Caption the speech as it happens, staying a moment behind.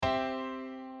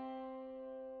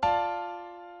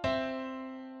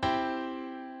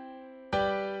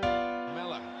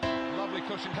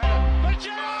cushioned header. But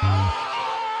you beauty!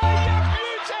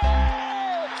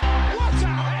 What a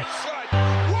head, son!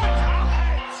 What a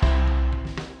head!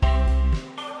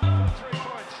 3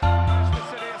 points. Manchester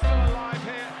City are still alive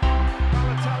here.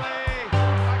 Balotelli,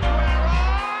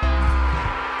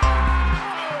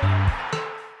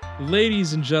 Aguero!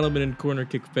 Ladies and gentlemen and Corner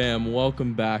Kick fam,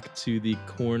 welcome back to the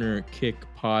Corner Kick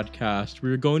podcast.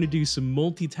 We're going to do some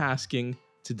multitasking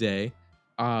today.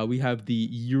 We have the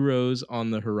Euros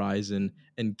on the horizon,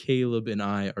 and Caleb and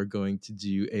I are going to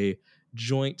do a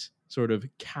joint sort of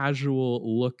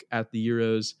casual look at the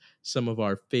Euros, some of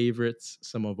our favorites,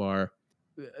 some of our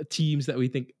teams that we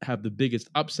think have the biggest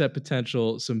upset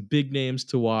potential, some big names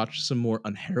to watch, some more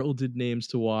unheralded names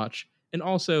to watch, and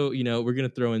also, you know, we're going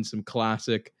to throw in some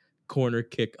classic Corner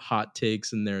Kick hot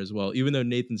takes in there as well. Even though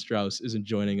Nathan Strauss isn't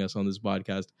joining us on this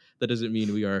podcast, that doesn't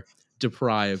mean we are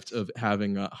deprived of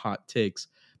having hot takes.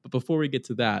 But before we get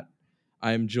to that,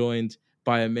 I am joined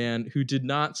by a man who did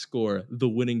not score the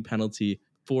winning penalty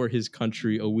for his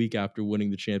country a week after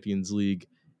winning the Champions League.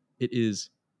 It is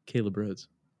Caleb Rhodes.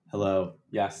 Hello.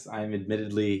 Yes, I'm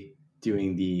admittedly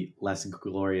doing the less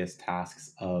glorious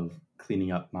tasks of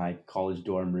cleaning up my college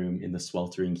dorm room in the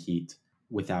sweltering heat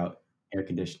without air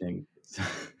conditioning.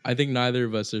 I think neither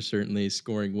of us are certainly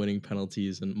scoring winning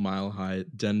penalties in mile-high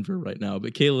Denver right now.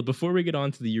 But Caleb, before we get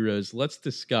on to the Euros, let's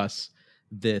discuss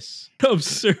this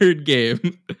absurd game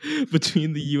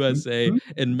between the USA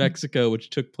and Mexico, which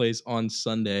took place on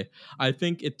Sunday. I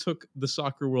think it took the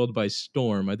soccer world by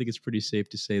storm. I think it's pretty safe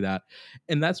to say that.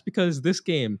 And that's because this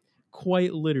game,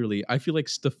 quite literally, I feel like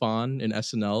Stefan in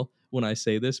SNL when I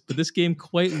say this, but this game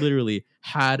quite literally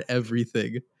had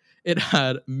everything. It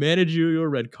had managerial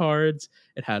red cards.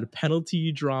 It had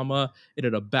penalty drama. It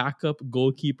had a backup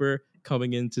goalkeeper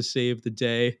coming in to save the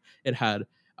day. It had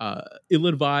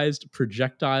ill-advised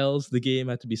projectiles. The game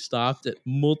had to be stopped at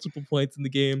multiple points in the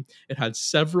game. It had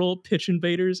several pitch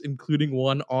invaders, including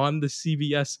one on the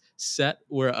CBS set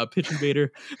where a pitch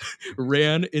invader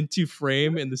ran into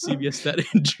frame in the CBS set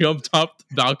and jumped off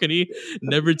the balcony,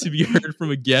 never to be heard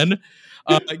from again.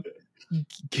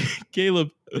 Caleb,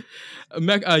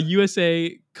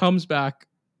 USA comes back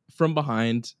from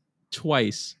behind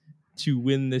twice to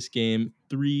win this game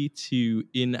 3-2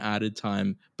 in added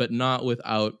time, but not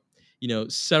without, you know,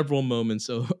 several moments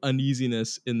of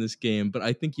uneasiness in this game. But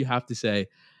I think you have to say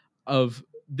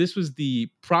this was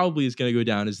probably is going to go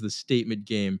down as the statement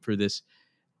game for this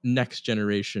next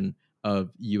generation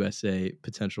of USA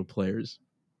potential players.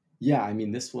 Yeah, I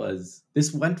mean, this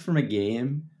went from a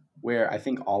game where I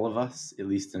think all of us, at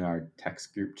least in our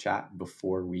text group chat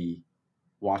before we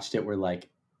watched it, were like,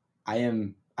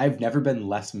 I've never been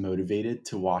less motivated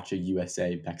to watch a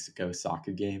USA-Mexico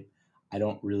soccer game. I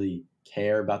don't really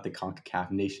care about the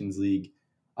CONCACAF Nations League,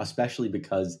 especially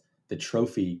because the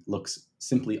trophy looks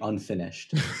simply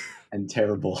unfinished and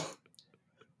terrible.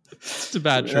 It's a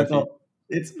bad trophy.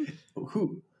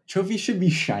 Trophy should be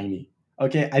shiny.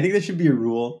 Okay, I think there should be a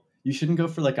rule. You shouldn't go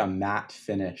for like a matte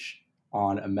finish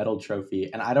on a metal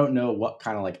trophy. And I don't know what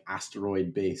kind of like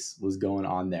asteroid base was going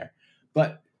on there.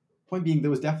 But point being, there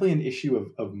was definitely an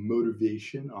issue of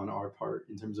motivation on our part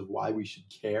in terms of why we should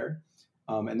care.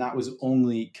 And that was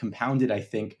only compounded, I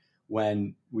think,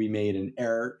 when we made an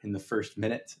error in the first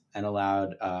minute and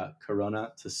allowed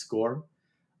Corona to score.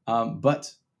 But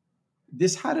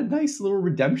this had a nice little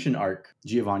redemption arc.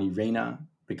 Giovanni Reyna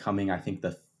becoming, I think,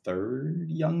 the third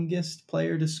youngest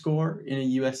player to score in a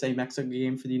USA-Mexico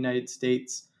game for the United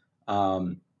States.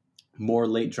 More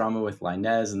late drama with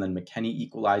Lainez and then McKennie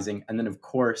equalizing. And then, of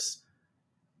course,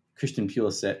 Christian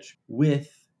Pulisic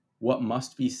with what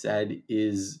must be said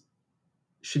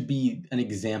should be an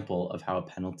example of how a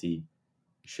penalty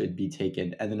should be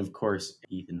taken. And then, of course,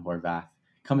 Ethan Horvath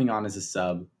coming on as a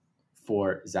sub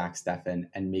for Zach Steffen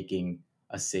and making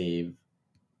a save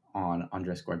on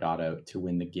Andres Guardado to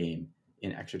win the game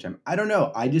in extra time. I don't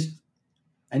know. I just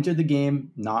entered the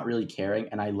game not really caring,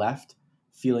 and I left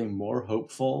feeling more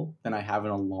hopeful than I have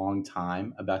in a long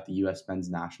time about the U.S. men's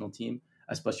national team,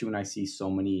 especially when I see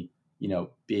so many, you know,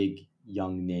 big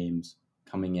young names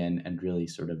coming in and really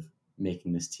sort of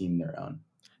making this team their own.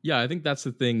 Yeah, I think that's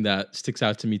the thing that sticks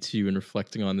out to me too in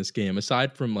reflecting on this game.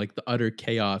 Aside from like the utter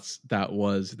chaos that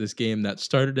was this game that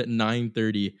started at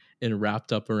 9:30 and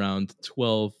wrapped up around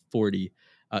 12:40,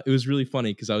 it was really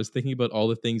funny because I was thinking about all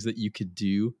the things that you could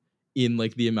do in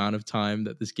like the amount of time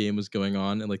that this game was going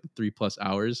on in like the 3+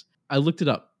 hours. I looked it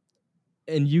up,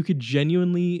 and you could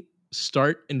genuinely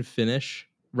start and finish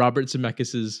Robert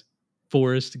Zemeckis'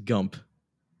 Forrest Gump,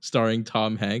 starring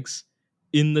Tom Hanks,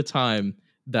 in the time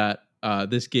that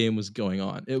this game was going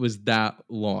on. It was that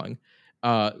long.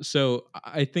 So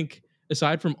I think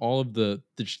aside from all of the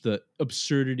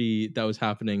absurdity that was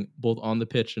happening both on the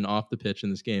pitch and off the pitch in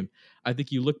this game, I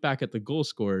think you look back at the goal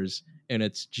scorers and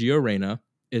it's Gio Reyna,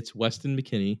 it's Weston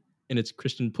McKennie, and it's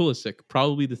Christian Pulisic,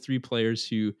 probably the three players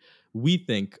who we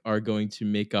think are going to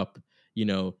make up,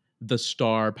 the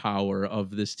star power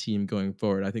of this team going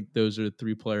forward. I think those are the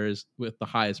three players with the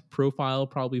highest profile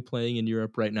probably playing in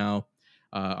Europe right now.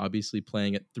 Obviously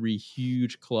playing at three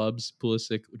huge clubs.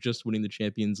 Pulisic just winning the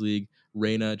Champions League,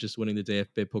 Reyna just winning the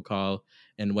DFB Pokal,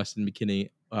 and Weston McKennie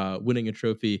winning a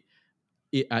trophy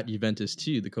at Juventus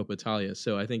too, the Coppa Italia.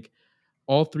 So I think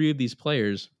all three of these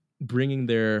players bringing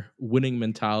their winning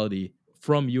mentality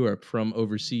from Europe, from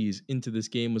overseas into this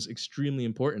game was extremely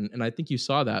important. And I think you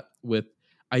saw that with,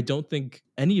 I don't think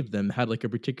any of them had like a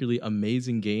particularly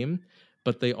amazing game,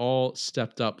 but they all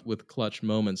stepped up with clutch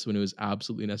moments when it was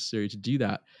absolutely necessary to do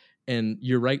that. And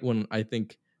you're right when I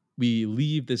think we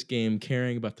leave this game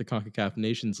caring about the CONCACAF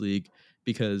Nations League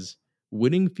because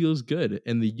winning feels good.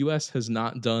 And the US has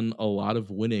not done a lot of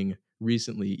winning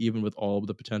recently, even with all of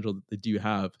the potential that they do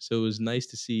have. So it was nice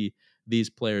to see these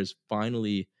players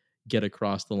finally get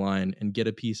across the line and get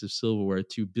a piece of silverware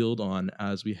to build on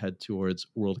as we head towards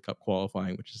World Cup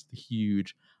qualifying, which is the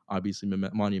huge, obviously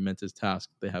monumentous task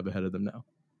they have ahead of them now.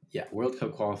 Yeah, World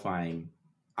Cup qualifying,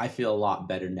 I feel a lot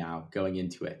better now going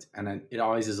into it. And it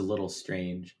always is a little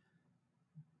strange,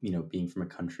 being from a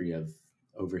country of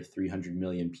over 300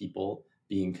 million people,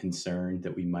 being concerned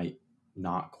that we might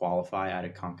not qualify out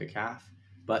of CONCACAF.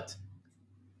 But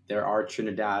there are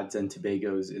Trinidad's and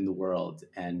Tobago's in the world,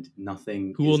 and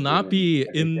nothing who will not be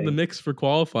in the mix for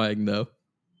qualifying, though.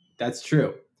 That's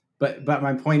true. But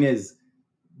my point is,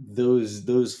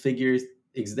 those figures,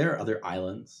 there are other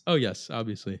islands. Oh, yes,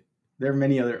 obviously. There are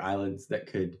many other islands that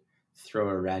could throw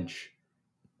a wrench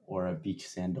or a beach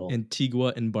sandal.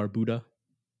 Antigua and Barbuda.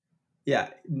 Yeah,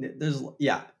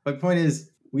 my point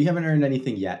is, we haven't earned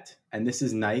anything yet, and this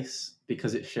is nice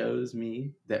because it shows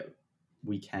me that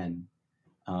we can.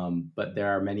 But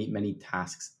there are many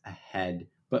tasks ahead.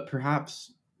 But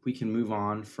perhaps we can move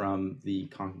on from the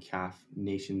CONCACAF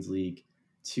Nations League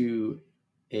to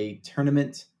a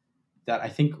tournament that I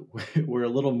think we're a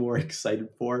little more excited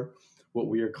for, what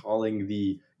we are calling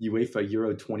the UEFA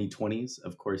Euro 2020s.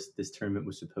 Of course, this tournament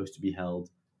was supposed to be held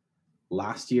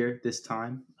last year this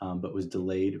time, but was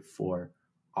delayed for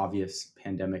obvious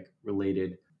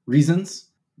pandemic-related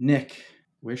reasons. Nick,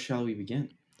 where shall we begin?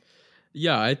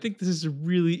 Yeah, I think this is a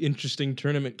really interesting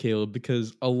tournament, Caleb,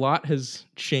 because a lot has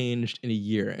changed in a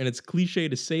year. And it's cliche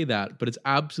to say that, but it's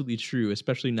absolutely true,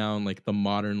 especially now in like the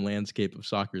modern landscape of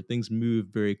soccer. Things move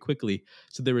very quickly.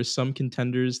 So there were some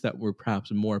contenders that were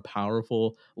perhaps more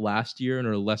powerful last year and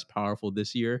are less powerful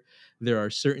this year. There are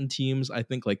certain teams, I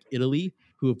think like Italy,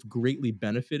 who have greatly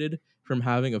benefited from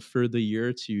having a further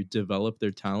year to develop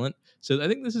their talent. So I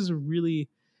think this is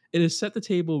it has set the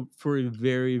table for a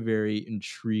very, very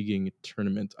intriguing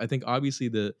tournament. I think obviously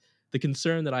the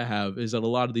concern that I have is that a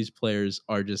lot of these players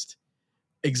are just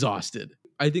exhausted.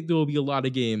 I think there will be a lot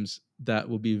of games that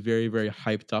will be very, very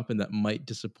hyped up and that might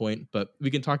disappoint, but we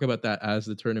can talk about that as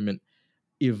the tournament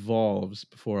evolves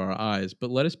before our eyes. But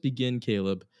let us begin,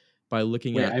 Caleb, by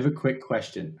looking at... I have a quick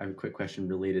question.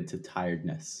 Related to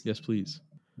tiredness. Yes, please.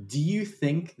 Do you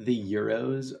think the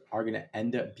Euros are going to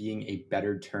end up being a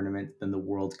better tournament than the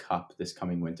World Cup this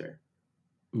coming winter?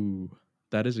 Ooh,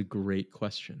 that is a great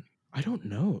question. I don't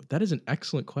know. That is an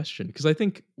excellent question because I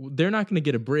think they're not going to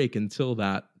get a break until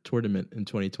that tournament in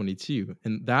 2022.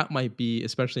 And that might be,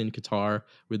 especially in Qatar,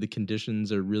 where the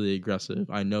conditions are really aggressive.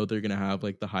 I know they're going to have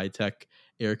like the high-tech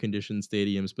air-conditioned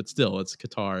stadiums, but still, it's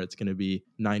Qatar. It's going to be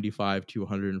 95 to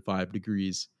 105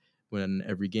 degrees when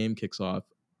every game kicks off.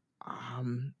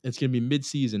 It's going to be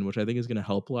mid-season, which I think is going to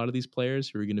help a lot of these players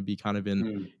who are going to be kind of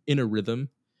in a rhythm.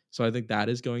 So I think that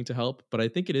is going to help. But I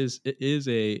think it is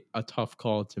a tough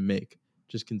call to make,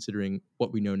 just considering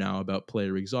what we know now about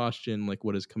player exhaustion, like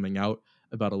what is coming out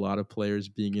about a lot of players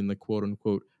being in the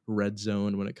quote-unquote red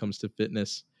zone when it comes to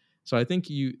fitness. So I think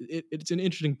it's an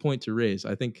interesting point to raise.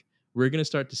 I think we're going to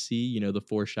start to see, the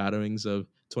foreshadowings of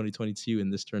 2022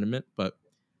 in this tournament. But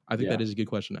I think that is a good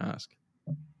question to ask.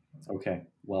 Okay,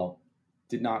 well,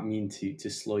 did not mean to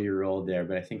slow your roll there,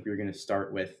 but I think we're going to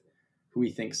start with who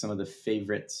we think some of the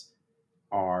favorites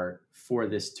are for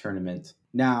this tournament.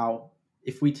 Now,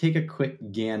 if we take a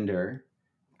quick gander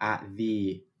at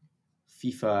the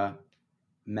FIFA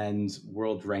men's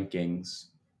world rankings,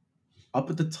 up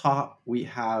at the top, we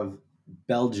have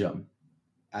Belgium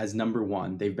as number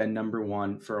one. They've been number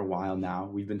one for a while now.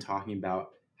 We've been talking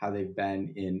about how they've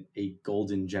been in a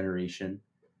golden generation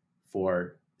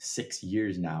for 6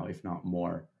 years now, if not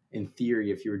more. in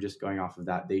theory, if you were just going off of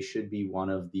that, they should be one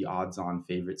of the odds-on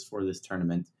favorites for this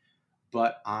tournament.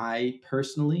 But I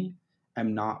personally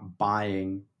am not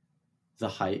buying the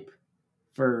hype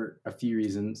for a few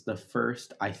reasons. The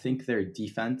first, I think their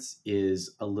defense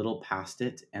is a little past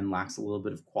it and lacks a little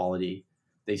bit of quality.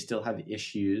 They still have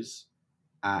issues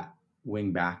at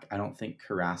wing back. I don't think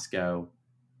Carrasco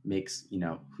makes,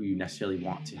 who you necessarily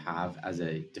want to have as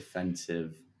a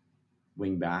defensive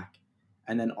wing back.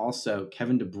 And then also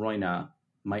Kevin De Bruyne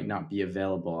might not be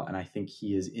available, and I think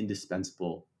he is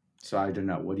indispensable. So I don't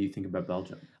know. What do you think about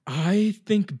Belgium? I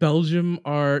think Belgium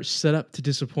are set up to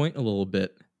disappoint a little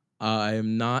bit. I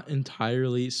am not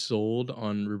entirely sold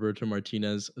on Roberto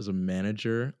Martinez as a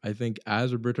manager. I think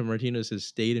as Roberto Martinez has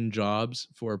stayed in jobs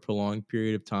for a prolonged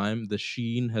period of time, the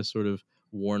sheen has sort of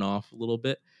worn off a little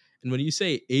bit. And when you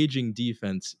say aging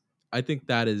defense, I think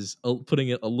that is putting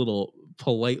it a little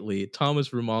politely. Thomas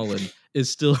Remmelen is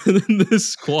still in this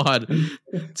squad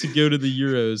to go to the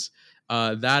Euros.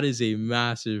 That is a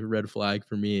massive red flag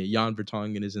for me. Jan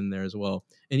Vertonghen is in there as well.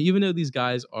 And even though these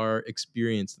guys are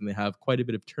experienced and they have quite a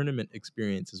bit of tournament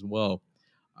experience as well,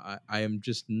 I am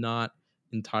just not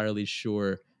entirely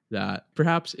sure that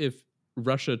perhaps if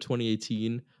Russia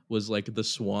 2018 was like the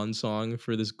swan song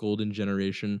for this golden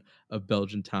generation of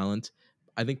Belgian talent,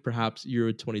 I think perhaps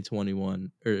Euro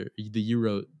 2021 or the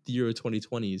Euro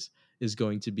 2020s is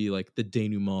going to be like the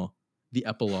denouement, the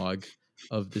epilogue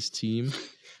of this team.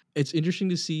 It's interesting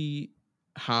to see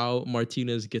how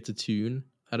Martinez gets a tune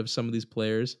out of some of these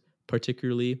players,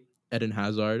 particularly Eden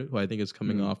Hazard, who I think is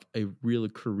coming off a real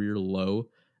career low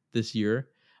this year.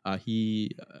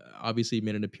 He obviously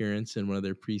made an appearance in one of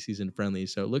their preseason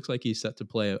friendlies, so it looks like he's set to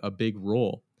play a big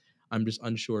role. I'm just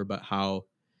unsure about how,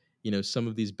 some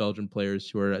of these Belgian players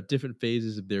who are at different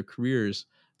phases of their careers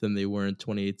than they were in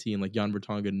 2018, like Jan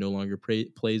Vertonghen no longer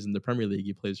plays in the Premier League.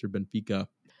 He plays for Benfica.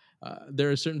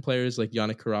 There are certain players like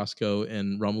Yannick Carrasco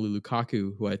and Romelu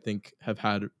Lukaku who I think have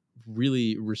had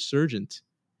really resurgent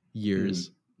years,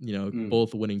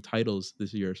 both winning titles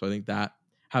this year. So I think that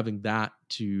having that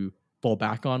to fall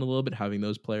back on a little bit, having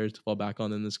those players to fall back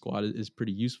on in the squad is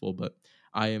pretty useful. But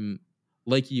I am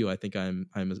like you. I think I'm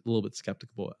a little bit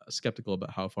skeptical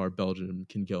about how far Belgium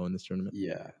can go in this tournament.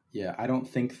 Yeah. I don't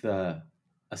think the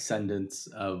ascendance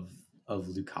of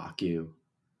Lukaku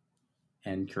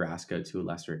and Carrasco to a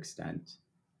lesser extent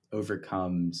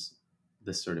overcomes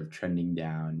the sort of trending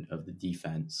down of the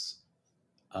defense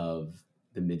of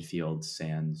the midfield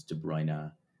sans De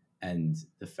Bruyne, and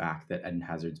the fact that Eden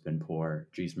Hazard's been poor,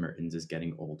 Dries Mertens is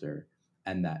getting older,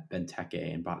 and that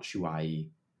Benteke and Batshuayi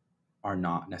are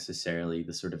not necessarily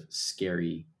the sort of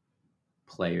scary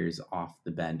players off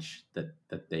the bench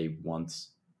that they once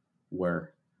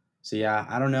were. So yeah,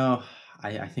 I don't know.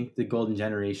 I think the golden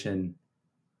generation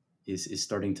is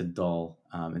starting to dull,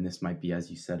 and this might be,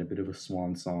 as you said, a bit of a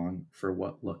swan song for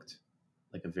what looked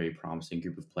like a very promising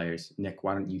group of players. Nick,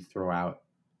 why don't you throw out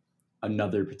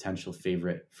another potential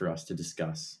favorite for us to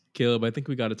discuss? Caleb, I think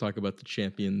we got to talk about the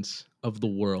champions of the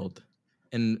world.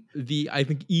 And I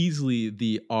think easily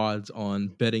the odds on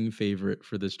betting favorite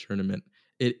for this tournament,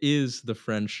 it is the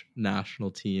French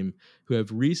national team, who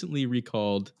have recently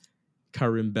recalled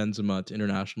Karim Benzema to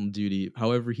international duty.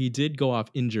 However, he did go off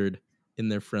injured in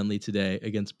their friendly today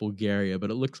against Bulgaria,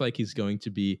 but it looks like he's going to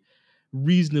be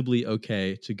reasonably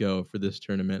okay to go for this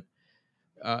tournament.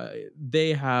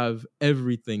 They have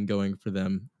everything going for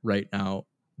them right now.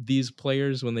 These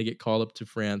players, when they get called up to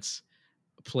France,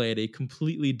 play at a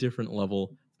completely different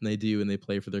level than they do when they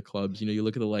play for their clubs. You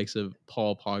look at the likes of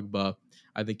Paul Pogba.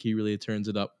 I think he really turns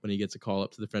it up when he gets a call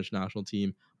up to the French national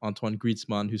team. Antoine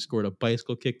Griezmann, who scored a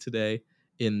bicycle kick today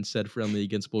in said friendly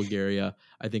against Bulgaria,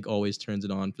 I think always turns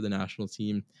it on for the national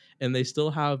team. And they still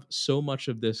have so much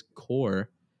of this core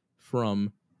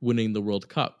from winning the World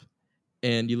Cup.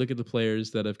 And you look at the players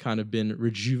that have kind of been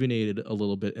rejuvenated a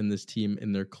little bit in this team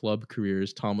in their club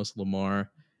careers. Thomas Lemar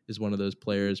is one of those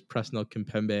players. Presnel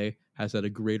Kimpembe has had a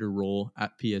greater role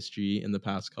at PSG in the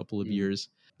past couple of years.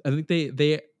 I think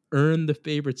they earn the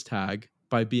favorites tag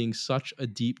by being such a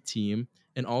deep team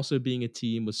and also being a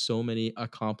team with so many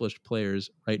accomplished players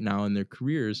right now in their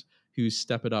careers who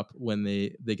step it up when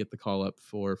they get the call up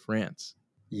for France.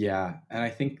 Yeah, and I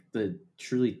think the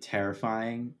truly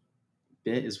terrifying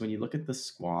bit is when you look at the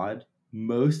squad,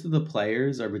 most of the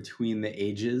players are between the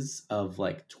ages of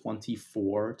like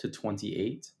 24 to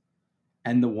 28.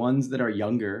 And the ones that are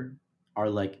younger are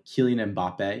like Kylian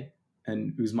Mbappe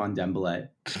and Ousmane Dembele.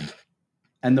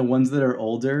 And the ones that are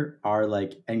older are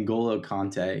like N'Golo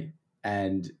Kante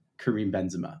and Karim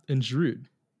Benzema. And Giroud.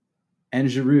 And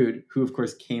Giroud, who of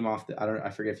course came off I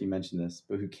forget if you mentioned this,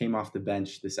 but who came off the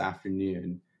bench this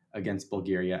afternoon against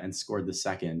Bulgaria and scored the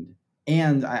second.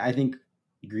 And I think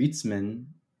Griezmann,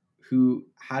 who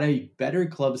had a better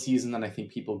club season than I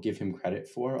think people give him credit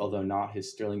for, although not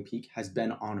his sterling peak, has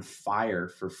been on fire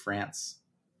for France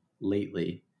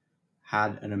lately.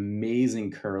 Had an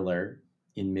amazing curler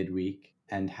in midweek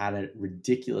and had a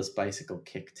ridiculous bicycle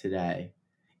kick today.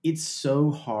 It's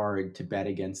so hard to bet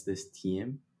against this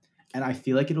team. And I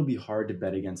feel like it'll be hard to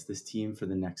bet against this team for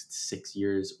the next 6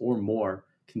 years or more,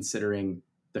 considering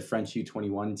the French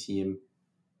U21 team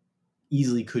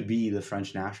easily could be the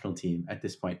French national team at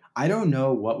this point. I don't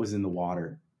know what was in the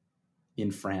water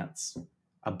in France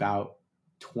about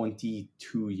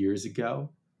 22 years ago,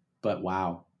 but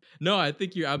wow. No, I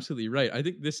think you're absolutely right. I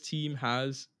think this team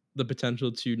has the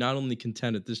potential to not only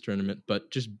contend at this tournament, but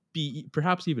just be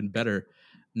perhaps even better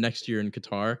next year in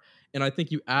Qatar. And I think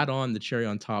you add on the cherry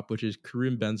on top, which is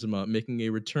Karim Benzema making a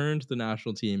return to the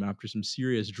national team after some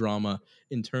serious drama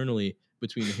internally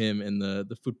between him and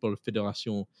the Football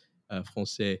Fédération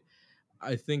Française.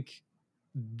 I think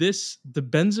the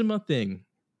Benzema thing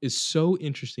is so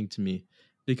interesting to me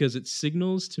because it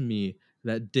signals to me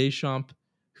that Deschamps,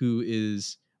 who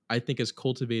is, I think, has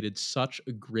cultivated such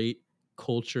a great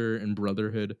culture and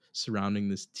brotherhood surrounding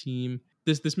this team.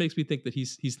 This makes me think that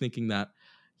he's thinking that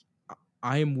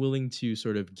I am willing to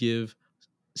sort of give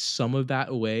some of that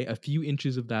away, a few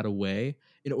inches of that away,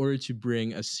 in order to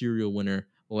bring a serial winner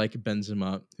like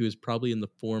Benzema, who is probably in the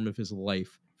form of his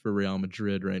life for Real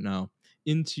Madrid right now,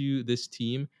 into this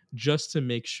team just to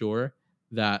make sure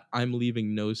that I'm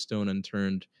leaving no stone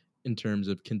unturned in terms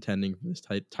of contending for this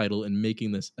title and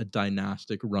making this a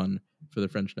dynastic run for the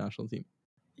French national team.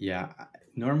 Yeah,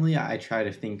 normally I try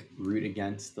to root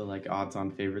against the like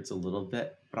odds-on favorites a little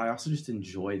bit, but I also just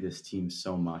enjoy this team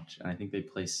so much, and I think they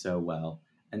play so well.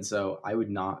 And so I would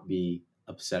not be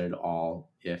upset at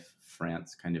all if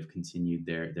France kind of continued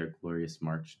their glorious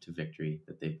march to victory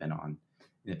that they've been on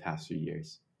in the past few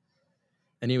years.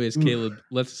 Anyways, Caleb,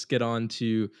 let's get on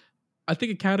to, I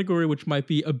think, a category which might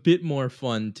be a bit more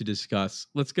fun to discuss.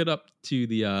 Let's get on to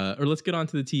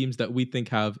the teams that we think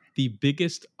have the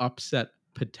biggest upset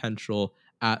potential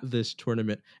at this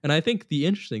tournament. And I think the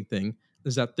interesting thing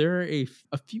is that there are a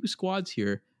few squads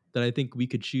here that I think we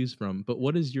could choose from. But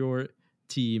what is your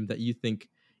team that you think,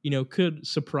 could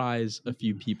surprise a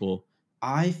few people?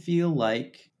 I feel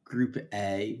like Group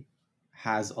A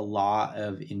has a lot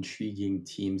of intriguing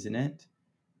teams in it.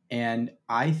 And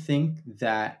I think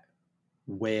that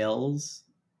Wales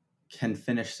can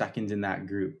finish second in that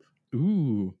group.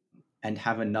 Ooh. And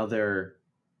have another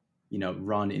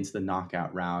run into the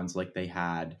knockout rounds like they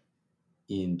had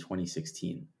in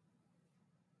 2016.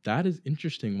 That is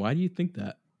interesting. Why do you think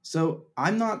that? So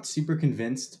I'm not super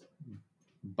convinced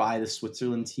by the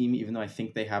Switzerland team, even though I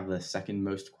think they have the second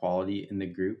most quality in the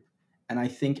group. And I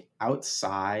think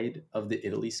outside of the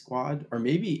Italy squad, or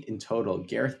maybe in total,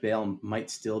 Gareth Bale might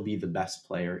still be the best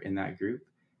player in that group.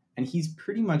 And he's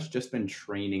pretty much just been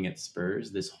training at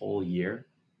Spurs this whole year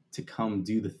to come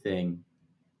do the thing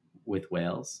with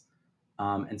Wales.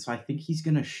 And so I think he's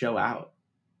going to show out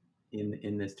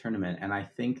in this tournament. And I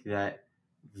think that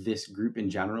this group in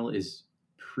general has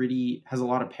a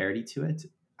lot of parity to it.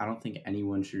 I don't think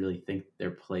anyone should really think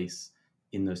their place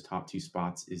in those top two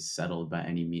spots is settled by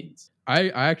any means. I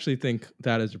actually think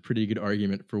that is a pretty good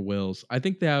argument for Wales. I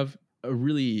think they have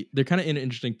they're kind of in an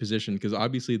interesting position because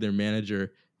obviously their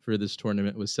manager for this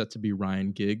tournament was set to be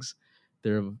Ryan Giggs.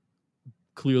 There have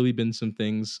clearly been some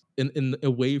things in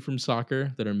away from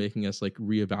soccer that are making us like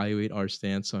reevaluate our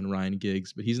stance on Ryan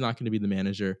Giggs, but he's not going to be the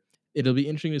manager. It'll be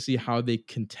interesting to see how they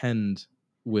contend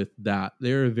with that.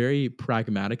 They're a very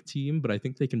pragmatic team, but I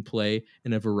think they can play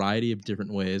in a variety of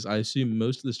different ways. I assume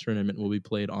most of this tournament will be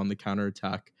played on the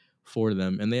counterattack for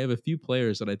them, and they have a few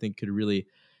players that I think could really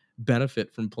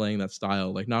benefit from playing that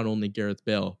style, like not only Gareth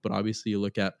Bale, but obviously you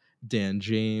look at Dan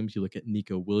James, you look at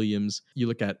Nico Williams, you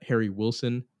look at Harry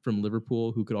Wilson from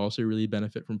Liverpool, who could also really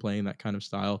benefit from playing that kind of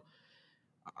style.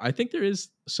 I think there is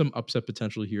some upset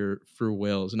potential here for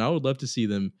Wales, and I would love to see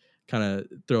them kind of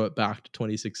throw it back to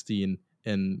 2016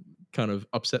 and kind of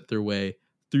upset their way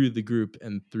through the group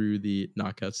and through the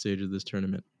knockout stage of this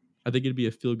tournament. I think it'd be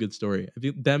a feel-good story. I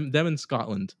think them and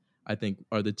Scotland, I think,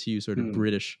 are the two sort of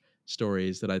British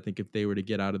stories that I think if they were to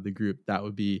get out of the group,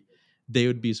 they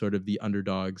would be sort of the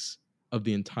underdogs of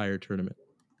the entire tournament.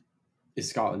 Is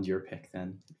Scotland your pick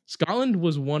then? Scotland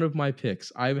was one of my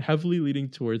picks. I'm heavily leaning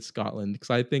towards Scotland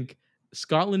because I think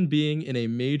Scotland being in a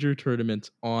major tournament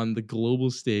on the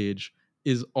global stage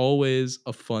is always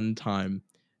a fun time.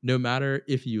 No matter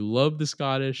if you love the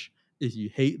Scottish, if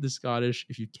you hate the Scottish,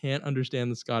 if you can't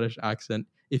understand the Scottish accent,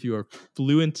 if you are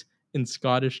fluent in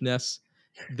Scottishness,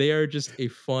 They are just a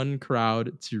fun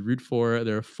crowd to root for.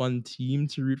 They're a fun team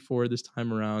to root for this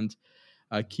time around.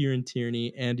 Kieran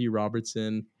Tierney, Andy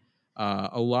Robertson,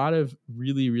 a lot of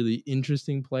really, really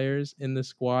interesting players in this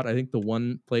squad. I think the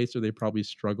one place where they probably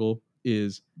struggle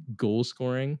is goal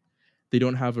scoring. They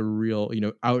don't have a real,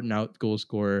 out and out goal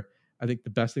scorer. I think the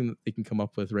best thing that they can come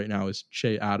up with right now is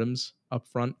Che Adams up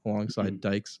front alongside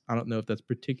Dykes. I don't know if that's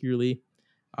particularly,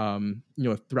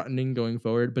 threatening going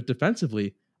forward, but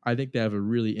defensively, I think they have a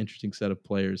really interesting set of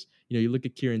players. You look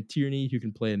at Kieran Tierney, who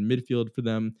can play in midfield for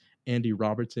them. Andy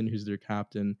Robertson, who's their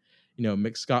captain,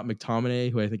 Scott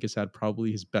McTominay, who I think has had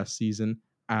probably his best season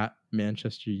at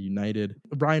Manchester United.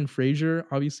 Ryan Fraser,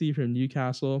 obviously from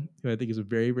Newcastle, who I think is a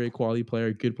very, very quality player,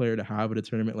 a good player to have at a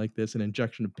tournament like this, an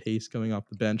injection of pace coming off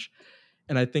the bench.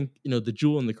 And I think, the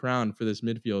jewel in the crown for this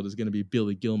midfield is going to be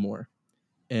Billy Gilmore.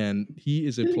 And he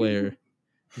is a player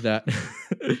that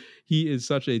he is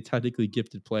such a technically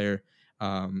gifted player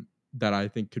that I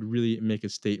think could really make a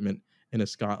statement in a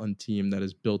Scotland team that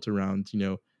is built around,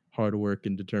 hard work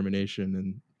and determination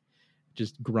and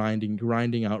just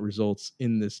grinding out results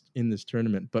in this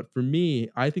tournament. But for me,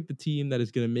 I think the team that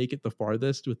is going to make it the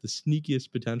farthest with the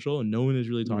sneakiest potential, and no one is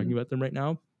really talking about them right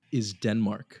now, is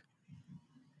Denmark.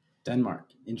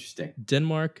 Interesting.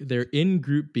 Denmark, they're in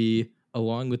Group B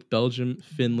along with Belgium,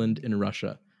 Finland, and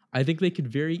Russia. I think they could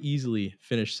very easily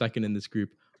finish second in this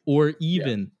group or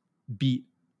even beat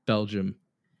Belgium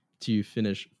to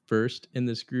finish first in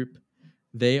this group.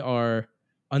 They are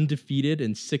undefeated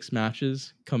in 6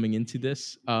 matches coming into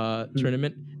this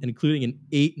tournament, including an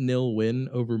 8-0 win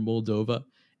over Moldova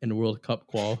in World Cup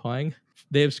qualifying.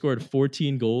 They have scored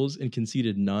 14 goals and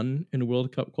conceded none in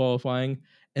World Cup qualifying,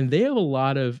 and they have a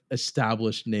lot of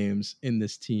established names in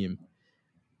this team.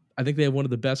 I think they have one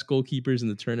of the best goalkeepers in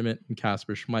the tournament in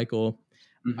Kasper Schmeichel.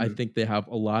 I think they have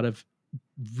a lot of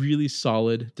really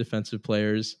solid defensive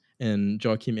players and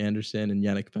Joachim Andersen and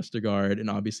Yannick Vestergaard, and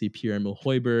obviously Pierre-Emile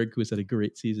Højbjerg, who has had a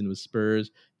great season with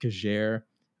Spurs, Kjaer,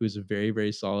 who is a very,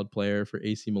 very solid player for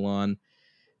AC Milan.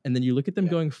 And then you look at them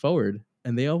going forward,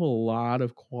 and they have a lot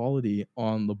of quality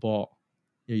on the ball.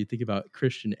 You think about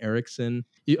Christian Eriksen.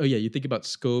 You think about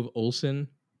Skov Olsen,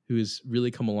 who has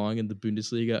really come along in the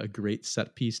Bundesliga, a great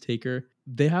set piece taker.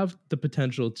 They have the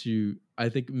potential to, I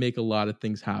think, make a lot of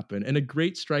things happen. And a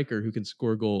great striker who can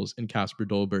score goals in Kasper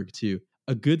Dolberg too.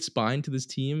 A good spine to this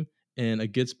team, and a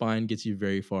good spine gets you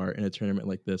very far in a tournament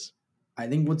like this. I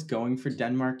think what's going for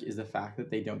Denmark is the fact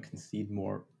that they don't concede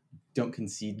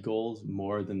goals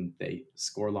more than they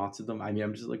score lots of them. I mean,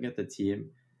 I'm just looking at the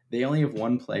team. They only have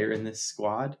one player in this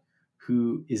squad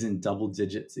who is in double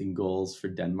digits in goals for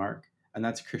Denmark, and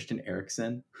that's Christian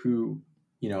Eriksen, who,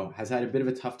 has had a bit of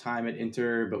a tough time at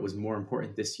Inter, but was more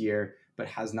important this year, but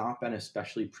has not been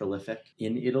especially prolific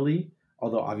in Italy.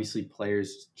 Although obviously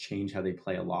players change how they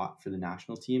play a lot for the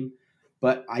national team.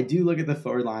 But I do look at the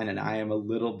forward line and I am a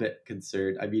little bit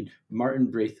concerned. I mean, Martin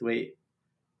Braithwaite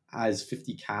has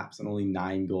 50 caps and only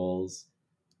 9 goals.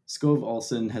 Skov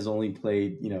Olsen has only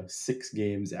played, 6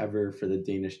 games ever for the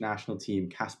Danish national team.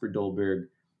 Kasper Dolberg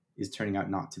is turning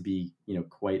out not to be,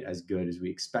 quite as good as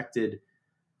we expected.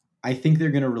 I think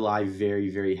they're going to rely very,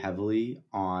 very heavily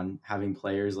on having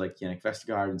players like Yannick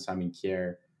Vestergaard and Simon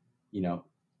Kjaer,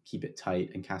 keep it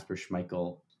tight, and Kasper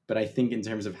Schmeichel. But I think in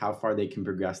terms of how far they can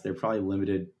progress, they're probably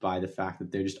limited by the fact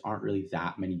that there just aren't really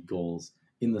that many goals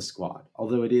in the squad.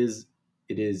 Although it is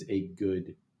a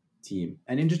good team.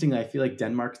 And interestingly, I feel like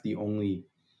Denmark's the only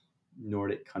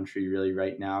Nordic country really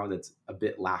right now that's a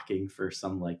bit lacking for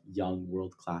some like young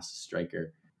world-class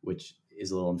striker, which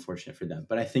is a little unfortunate for them.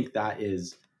 But I think that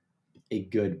is a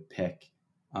good pick.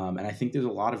 And I think there's a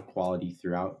lot of quality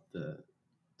throughout the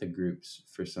groups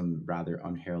for some rather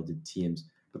unheralded teams.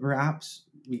 But perhaps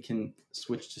we can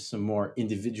switch to some more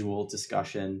individual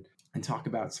discussion and talk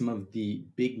about some of the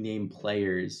big name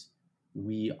players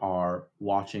we are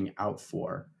watching out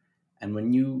for. And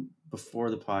when you,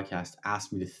 before the podcast,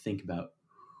 asked me to think about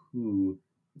who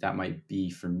that might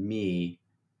be for me,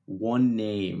 one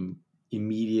name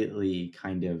immediately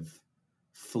kind of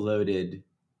floated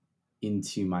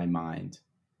into my mind.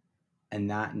 And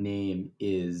that name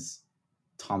is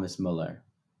Thomas Muller.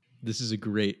 This is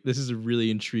a really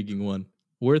intriguing one.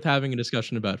 Worth having a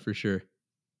discussion about for sure.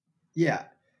 Yeah.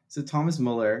 So Thomas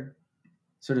Muller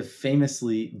sort of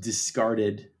famously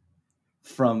discarded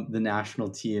from the national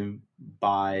team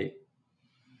by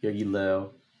Jogi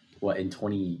Löw,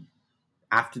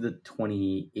 after the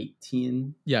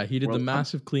 2018? Yeah, he did World the Cup?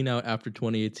 massive clean out after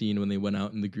 2018 when they went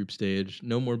out in the group stage.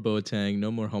 No more Boateng,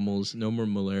 no more Hummels, no more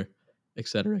Muller, et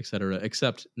cetera,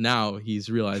 except now he's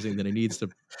realizing that he needs to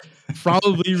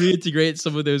probably reintegrate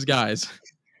some of those guys.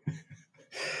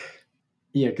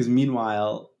 Yeah, because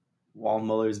meanwhile, while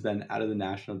Muller's been out of the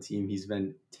national team, he's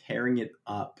been tearing it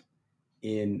up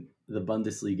in the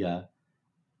Bundesliga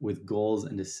with goals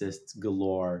and assists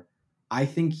galore. I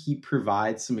think he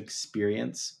provides some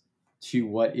experience to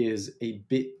what is a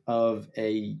bit of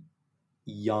a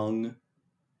young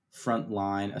front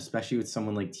line, especially with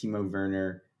someone like Timo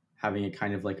Werner having a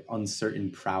kind of like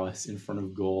uncertain prowess in front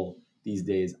of goal these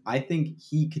days. I think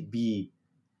he could be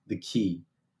the key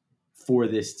for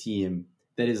this team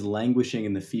that is languishing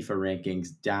in the FIFA rankings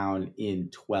down in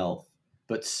 12th,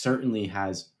 but certainly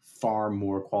has far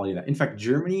more quality than that. In fact,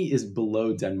 Germany is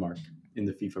below Denmark in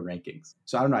the FIFA rankings.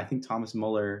 So I don't know. I think Thomas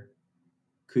Muller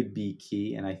could be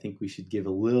key, and I think we should give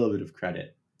a little bit of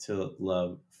credit to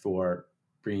Love for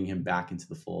bringing him back into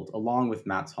the fold, along with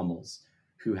Mats Hummels,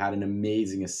 who had an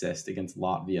amazing assist against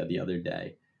Latvia the other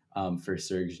day for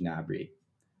Serge Gnabry.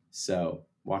 So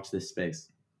watch this space.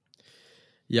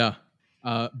 Yeah.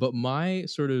 But my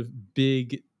sort of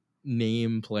big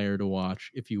name player to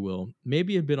watch, if you will,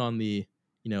 maybe a bit on the,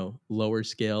 lower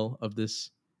scale of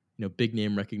this, big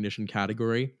name recognition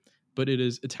category, but it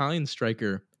is Italian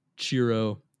striker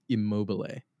Ciro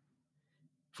Immobile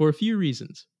for a few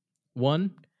reasons.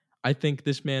 One, I think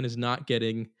this man is not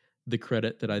getting the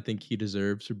credit that I think he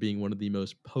deserves for being one of the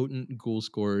most potent goal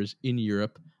scorers in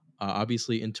Europe.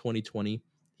 Obviously, in 2020,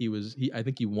 I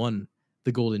think he won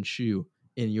the Golden Shoe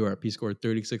in Europe. He scored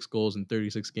 36 goals in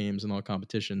 36 games in all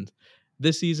competitions.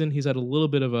 This season, he's had a little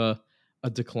bit of a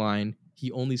decline.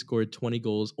 He only scored 20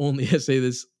 goals.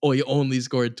 He only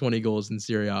scored 20 goals in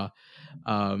Serie A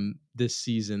this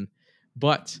season.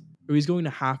 But he's going to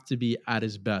have to be at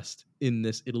his best in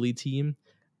this Italy team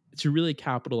to really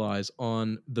capitalize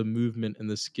on the movement and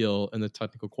the skill and the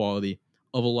technical quality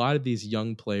of a lot of these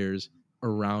young players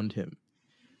around him.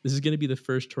 This is going to be the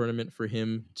first tournament for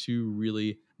him to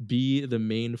really be the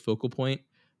main focal point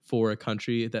for a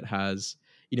country that has,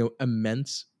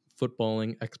 immense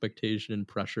footballing expectation and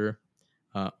pressure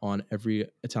on every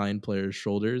Italian player's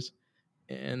shoulders.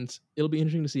 And it'll be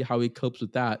interesting to see how he copes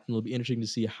with that. And it'll be interesting to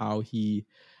see how he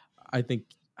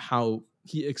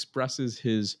expresses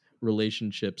his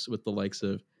relationships with the likes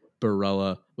of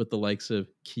Barella, with the likes of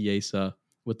Chiesa,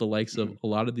 with the likes of a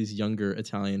lot of these younger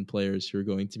Italian players who are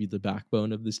going to be the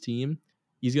backbone of this team.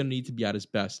 He's going to need to be at his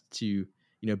best to,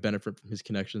 benefit from his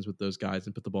connections with those guys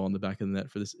and put the ball in the back of the net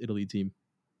for this Italy team.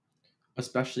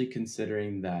 Especially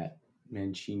considering that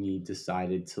Mancini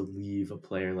decided to leave a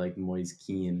player like Moise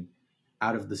Kean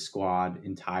out of the squad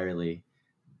entirely.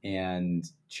 And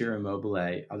Ciro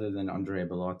Immobile, other than Andrea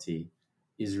Belotti,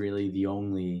 is really the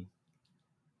only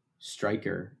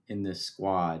striker in this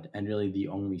squad and really the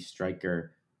only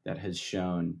striker that has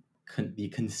shown the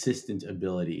consistent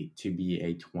ability to be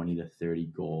a 20 to 30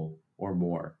 goal or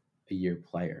more a year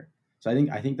player. So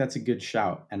I think that's a good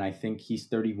shout. And I think he's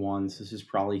 31. So this is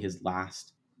probably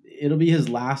it'll be his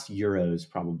last Euros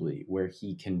probably where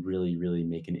he can really, really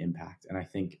make an impact. And I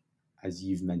think, as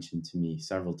you've mentioned to me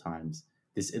several times,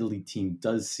 this Italy team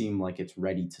does seem like it's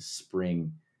ready to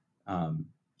spring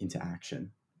into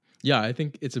action. Yeah, I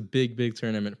think it's a big, big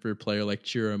tournament for a player like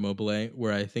Ciro Immobile,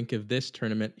 where I think of this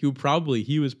tournament, he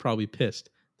was probably pissed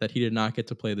that he did not get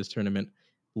to play this tournament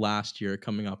last year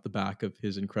coming off the back of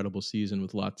his incredible season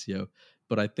with Lazio.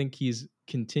 But I think he's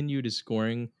continued his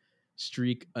scoring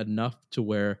streak enough to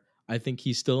where I think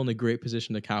he's still in a great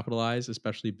position to capitalize,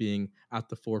 especially being at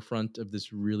the forefront of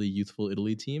this really youthful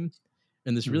Italy team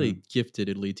and this really gifted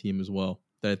Italy team as well,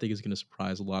 that I think is going to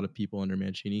surprise a lot of people under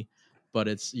Mancini. But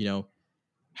it's,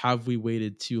 have we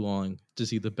waited too long to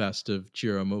see the best of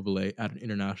Ciro Immobile at an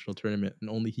international tournament? And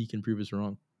only he can prove us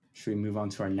wrong. Should we move on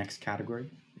to our next category?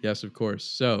 Yes, of course.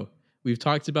 So we've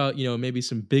talked about, maybe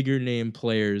some bigger name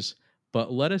players,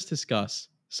 but let us discuss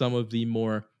some of the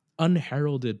more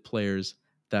unheralded players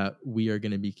that we are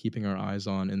going to be keeping our eyes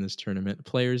on in this tournament.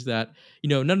 Players that,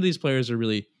 none of these players are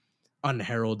really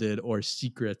unheralded or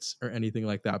secrets or anything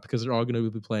like that, because they're all going to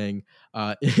be playing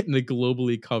in the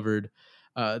globally covered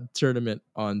tournament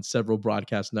on several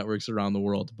broadcast networks around the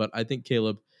world. But I think,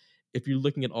 Caleb, if you're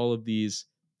looking at all of these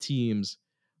teams,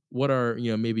 what are,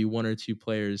 maybe one or two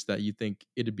players that you think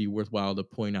it'd be worthwhile to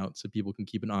point out so people can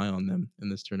keep an eye on them in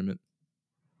this tournament?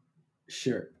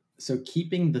 Sure. So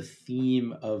keeping the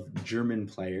theme of German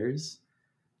players,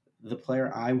 the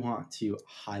player I want to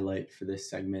highlight for this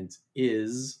segment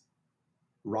is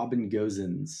Robin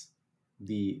Gosens,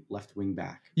 the left wing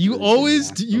back. You love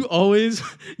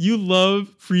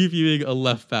previewing a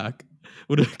left back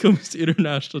when it comes to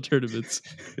international tournaments.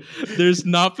 There's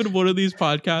not been one of these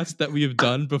podcasts that we have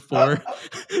done before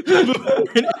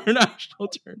an international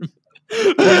tournament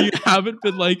Or you haven't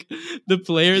been like, the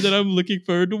player that I'm looking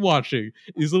forward to watching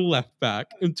is a left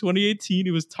back. In 2018,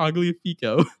 it was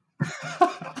Tagliafico.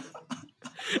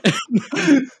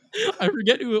 I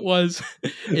forget who it was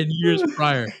in years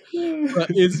prior.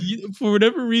 But for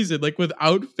whatever reason, like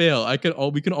without fail,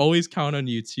 we can always count on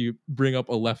you to bring up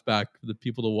a left back for the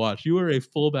people to watch. You are a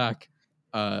fullback.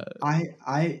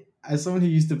 I as someone who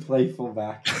used to play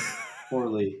fullback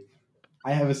poorly,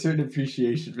 I have a certain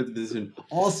appreciation for the position.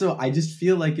 Also, I just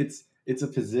feel like it's a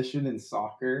position in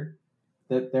soccer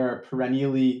that there are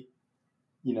perennially,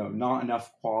 not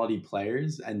enough quality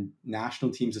players, and national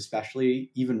teams,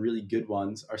 especially even really good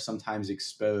ones, are sometimes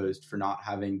exposed for not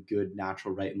having good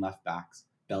natural right and left backs.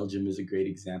 Belgium is a great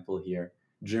example here.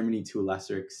 Germany to a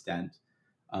lesser extent,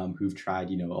 who've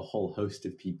tried, a whole host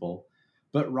of people.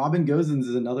 But Robin Gosens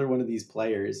is another one of these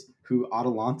players who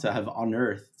Atalanta have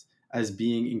unearthed as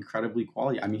being incredibly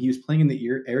quality. I mean, he was playing in the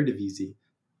Eredivisie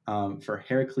for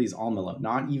Heracles Almelo,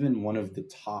 not even one of the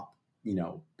top,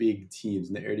 big teams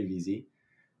in the Eredivisie,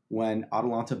 when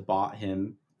Atalanta bought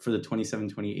him for the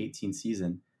 27-2018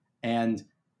 season. And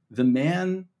the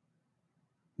man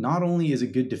not only is a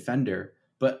good defender,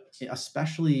 but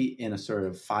especially in a sort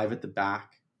of 5 at the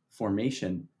back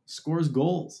formation, scores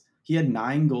goals. He had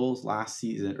 9 goals last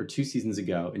season or 2 seasons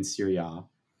ago in Serie A,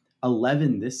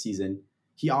 11 this season.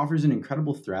 He offers an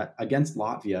incredible threat against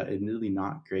Latvia, admittedly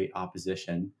not great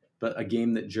opposition, but a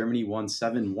game that Germany won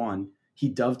 7-1. He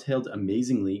dovetailed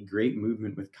amazingly, great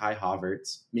movement with Kai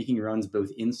Havertz, making runs both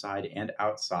inside and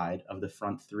outside of the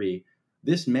front three.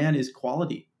 This man is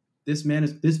quality. This man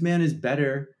is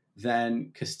better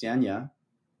than Castagna,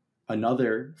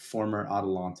 another former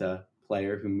Atalanta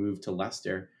player who moved to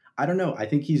Leicester. I don't know. I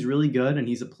think he's really good, and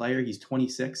he's a player. He's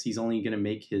 26. He's only going to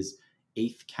make his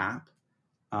 8th cap,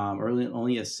 or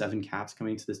only has 7 caps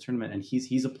coming to this tournament, and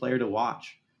he's a player to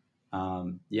watch.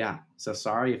 Yeah. So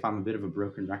sorry if I'm a bit of a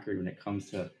broken record when it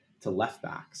comes to left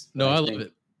backs. No, I love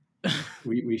it.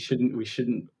 we shouldn't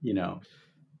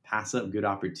pass up good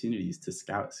opportunities to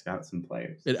scout some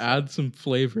players. It adds some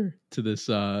flavor to this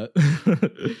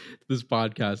this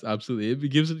podcast. Absolutely,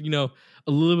 it gives it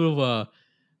a little bit of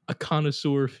a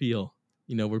connoisseur feel.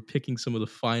 We're picking some of the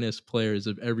finest players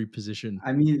of every position.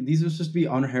 I mean, these are supposed to be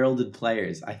unheralded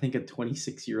players. I think a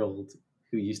 26-year-old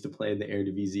who used to play in the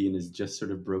Eredivisie and is just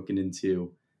sort of broken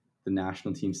into the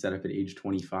national team setup at age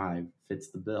 25 fits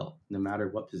the bill, no matter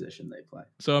what position they play.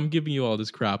 So I'm giving you all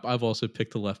this crap. I've also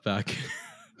picked a left back.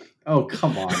 Oh,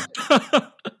 come on.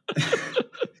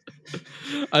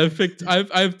 I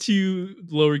have 2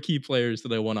 lower key players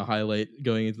that I want to highlight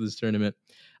going into this tournament.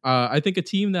 I think a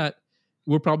team that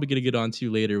we're probably going to get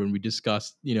onto later when we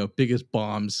discuss, biggest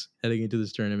bombs heading into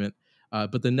this tournament.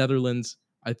 But the Netherlands,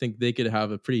 I think they could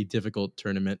have a pretty difficult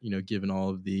tournament, given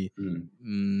all of the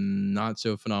not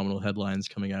so phenomenal headlines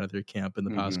coming out of their camp in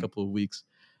the past couple of weeks.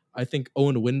 I think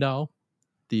Owen Wijndal,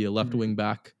 the left wing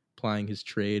back, plying his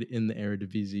trade in the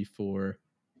Eredivisie for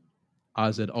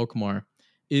AZ Alkmaar,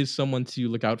 is someone to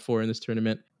look out for in this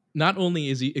tournament. Not only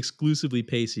is he exclusively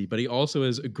pacey, but he also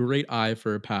has a great eye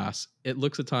for a pass. It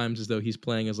looks at times as though he's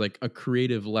playing as like a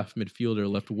creative left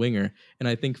midfielder, left winger. And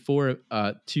I think for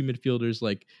 2 midfielders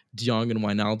like De Jong and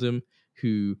Wijnaldum,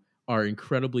 who are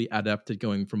incredibly adept at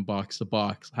going from box to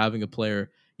box, having a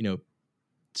player,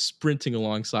 sprinting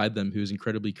alongside them who's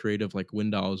incredibly creative like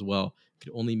Wijndal as well,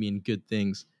 could only mean good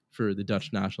things for the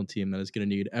Dutch national team that is going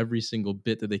to need every single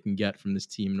bit that they can get from this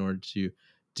team in order to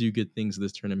do good things in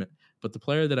this tournament. But the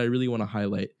player that I really want to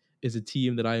highlight is a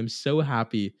team that I am so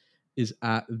happy is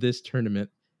at this tournament.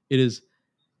 It is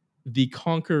the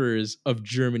conquerors of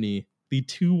Germany, the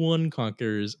 2-1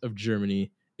 conquerors of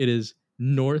Germany. It is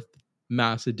North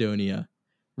Macedonia,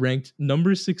 ranked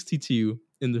number 62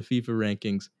 in the FIFA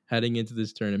rankings heading into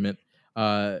this tournament.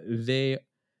 They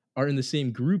are in the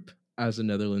same group as the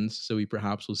Netherlands, so we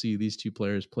perhaps will see these 2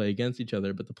 players play against each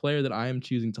other. But the player that I am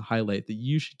choosing to highlight that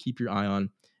you should keep your eye on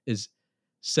is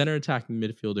center attacking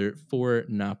midfielder for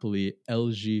Napoli,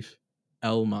 Eljif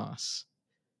Elmas.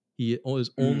 He is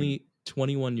only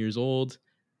 21 years old,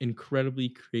 incredibly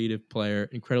creative player,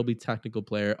 incredibly technical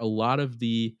player. A lot of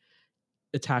the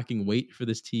attacking weight for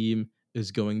this team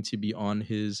is going to be on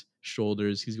his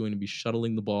shoulders. He's going to be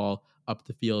shuttling the ball up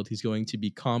the field. He's going to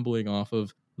be comboing off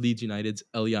of Leeds United's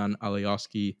Elian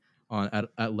Alioski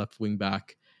at left wing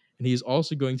back. And he's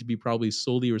also going to be probably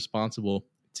solely responsible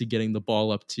to getting the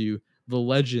ball up to the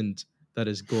legend that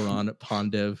is Goran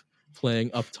Pandev,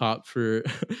 playing up top for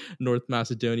North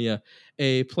Macedonia,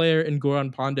 a player in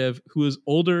Goran Pandev who is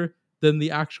older than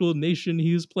the actual nation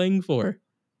he is playing for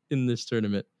in this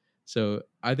tournament. So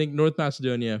I think North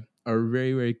Macedonia are a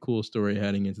very, very cool story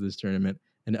heading into this tournament,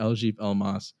 and Eljif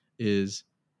Elmas is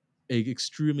a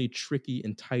extremely tricky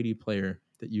and tidy player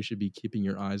that you should be keeping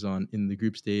your eyes on in the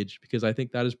group stage, because I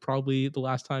think that is probably the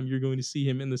last time you're going to see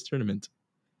him in this tournament.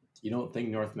 You don't think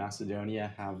North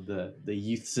Macedonia have the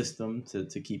youth system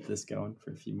to keep this going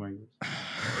for a few more years?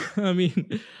 I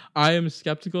mean, I am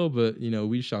skeptical, but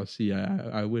we shall see.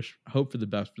 I hope for the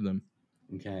best for them.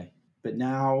 Okay, but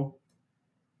now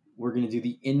we're going to do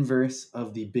the inverse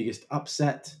of the biggest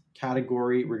upset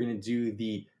category. We're going to do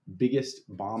the biggest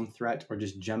bomb threat, or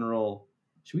just general.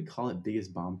 Should we call it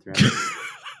biggest bomb threat?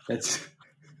 That's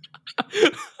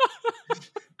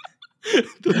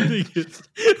the biggest.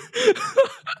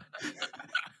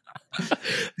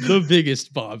 The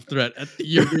biggest bomb threat at the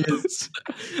Euros.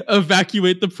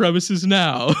 Evacuate the premises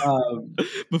now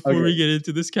before we get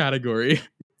into this category.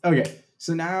 Okay,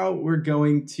 so now we're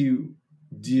going to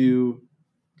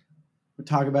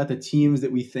talk about the teams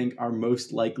that we think are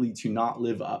most likely to not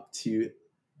live up to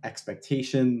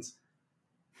expectations,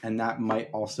 and that might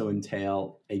also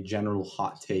entail a general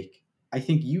hot take. I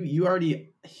think you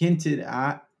already hinted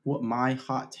at what my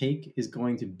hot take is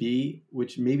going to be,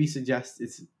 which maybe suggests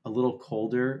it's a little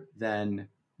colder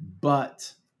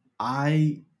but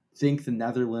I think the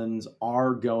Netherlands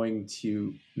are going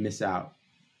to miss out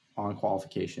on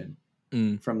qualification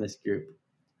from this group.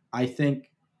 I think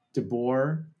De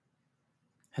Boer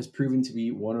has proven to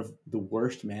be one of the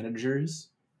worst managers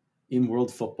in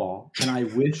world football, and I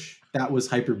wish that was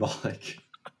hyperbolic.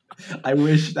 I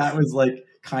wish that was like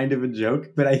kind of a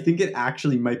joke, but I think it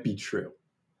actually might be true.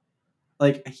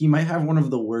 Like, he might have one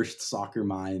of the worst soccer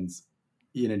minds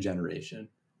in a generation.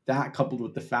 That, coupled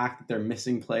with the fact that they're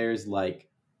missing players like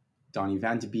Donny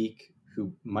van de Beek,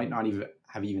 who might not even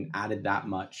have added that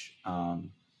much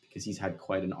because he's had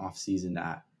quite an off-season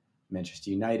at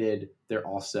Manchester United. They're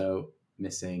also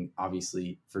missing,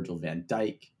 obviously, Virgil van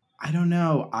Dijk. I don't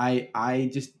know.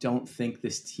 I just don't think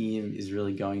this team is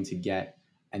really going to get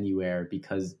anywhere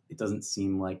because it doesn't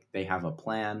seem like they have a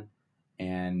plan,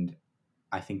 and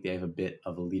I think they have a bit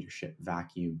of a leadership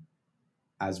vacuum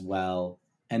as well.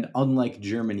 And unlike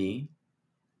Germany,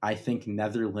 I think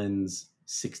Netherlands'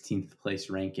 16th place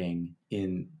ranking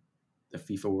in the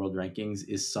FIFA World Rankings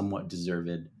is somewhat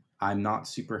deserved. I'm not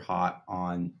super hot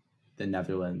on the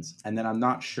Netherlands. And then I'm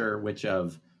not sure which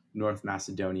of North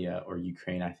Macedonia or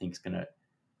Ukraine I think is going to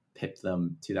pip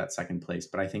them to that second place.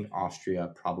 But I think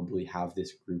Austria probably have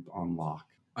this group on lock.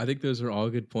 I think those are all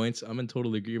good points. I'm in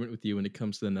total agreement with you when it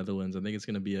comes to the Netherlands. I think it's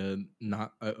going to be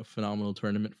not a phenomenal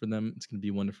tournament for them. It's going to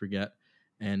be one to forget.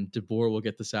 And De Boer will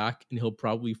get the sack, and he'll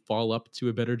probably fall up to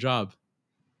a better job,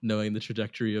 knowing the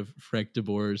trajectory of Frank De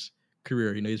Boer's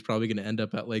career. He's probably going to end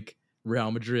up at like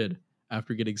Real Madrid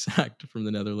after getting sacked from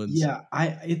the Netherlands. Yeah,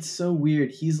 it's so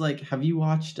weird. He's like, have you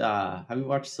watched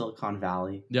Silicon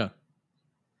Valley? Yeah.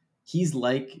 He's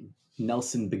like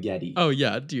Nelson Baguetti. Oh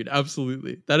yeah, dude,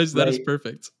 absolutely. That is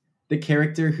perfect. The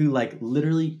character who like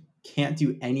literally can't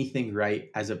do anything right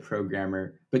as a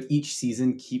programmer, but each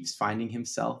season keeps finding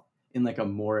himself in like a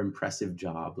more impressive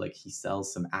job. Like, he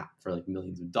sells some app for like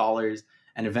millions of dollars,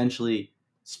 and eventually,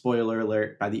 spoiler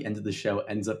alert, by the end of the show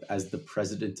ends up as the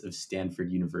president of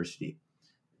Stanford University.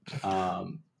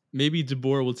 Maybe De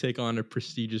Boer will take on a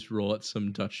prestigious role at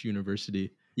some Dutch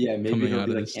university. Yeah, maybe he'll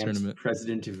be like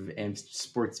president of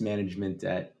sports management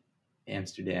at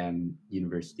Amsterdam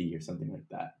University or something like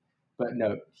that. But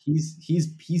no, he's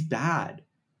bad.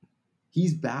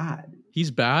 He's bad.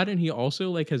 He's bad, and he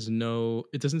also like has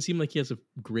it doesn't seem like he has a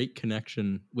great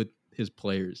connection with his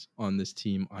players on this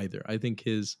team either. I think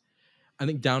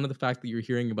down to the fact that you're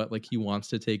hearing about like he wants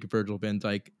to take Virgil van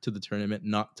Dijk to the tournament,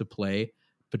 not to play,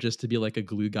 but just to be like a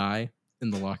glue guy in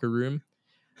the locker room.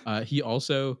 He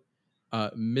also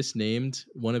misnamed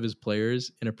one of his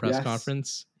players in a press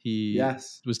conference. He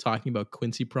was talking about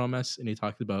Quincy Promes, and he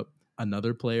talked about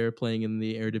another player playing in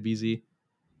the Eredivisie,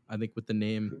 I think with the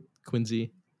name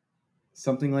Quincy,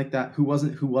 something like that, who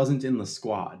wasn't in the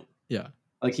squad. Yeah,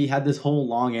 like he had this whole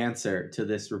long answer to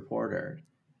this reporter,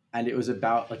 and it was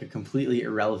about like a completely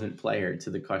irrelevant player to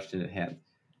the question at hand.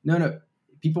 No,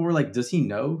 people were like, does he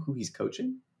know who he's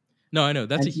coaching? No, I know,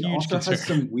 that's a huge concern. He also has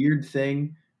some weird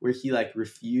thing where he like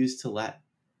refused to let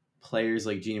players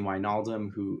like Gini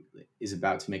Wijnaldum, who is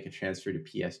about to make a transfer to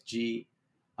PSG,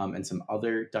 and some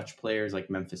other Dutch players like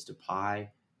Memphis Depay,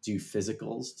 do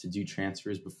physicals to do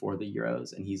transfers before the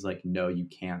Euros. And he's like, no, you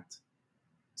can't.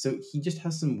 So he just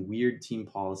has some weird team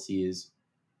policies.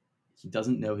 He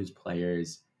doesn't know his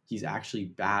players. He's actually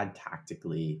bad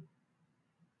tactically,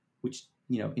 which,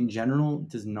 in general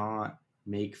does not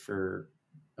make for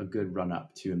a good run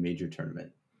up to a major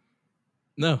tournament.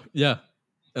 No, yeah.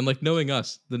 And like, knowing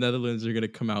us, the Netherlands are going to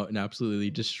come out and absolutely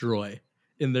destroy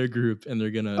in their group, and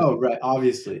they're gonna. Oh, right.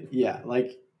 Obviously. Yeah.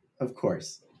 Like, of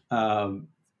course.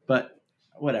 But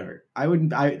whatever. I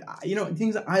wouldn't,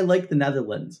 things I like the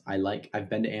Netherlands. I've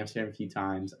been to Amsterdam a few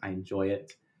times. I enjoy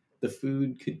it. The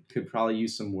food could probably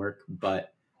use some work,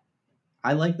 but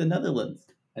I like the Netherlands.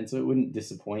 And so it wouldn't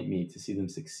disappoint me to see them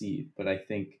succeed. But I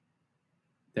think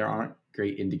there aren't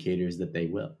great indicators that they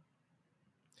will.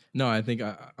 No, I think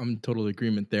I'm total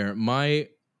agreement there.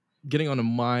 Getting on to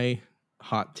my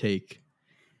hot take,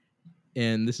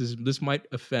 and this might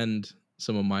offend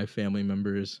some of my family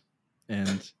members,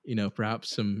 and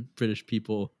perhaps some British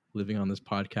people living on this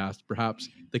podcast, perhaps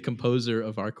the composer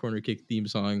of our corner kick theme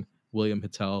song, William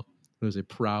Hittell, who is a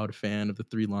proud fan of the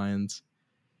Three Lions.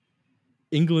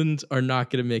 England are not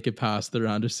going to make it past the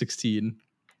round of 16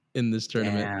 in this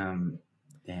tournament.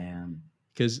 Damn.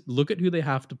 Because look at who they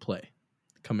have to play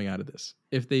coming out of this.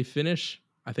 If they finish,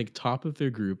 I think, top of their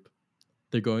group,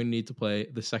 they're going to need to play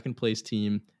the second place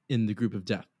team in the group of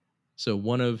death. So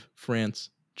one of France,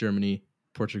 Germany,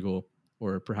 Portugal,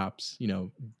 or perhaps,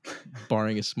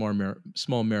 barring a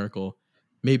small miracle,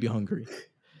 maybe Hungary.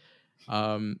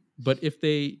 But if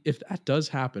that does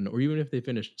happen, or even if they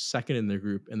finish second in their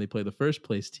group and they play the first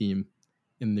place team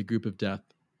in the group of death,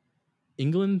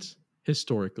 England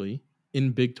historically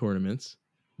in big tournaments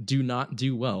do not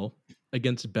do well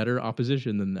against better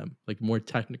opposition than them, like more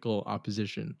technical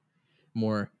opposition,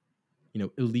 more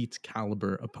elite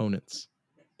caliber opponents.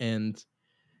 And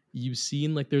you've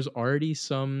seen like there's already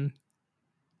some,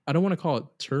 I don't want to call it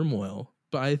turmoil,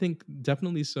 but I think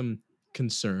definitely some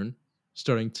concern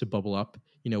starting to bubble up,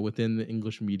 within the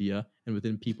English media and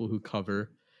within people who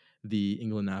cover the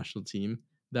England national team,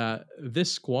 that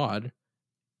this squad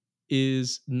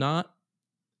is not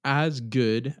as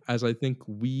good as I think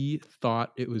we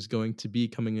thought it was going to be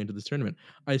coming into this tournament.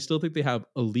 I still think they have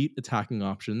elite attacking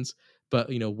options, but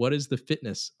what is the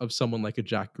fitness of someone like a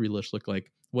Jack Grealish look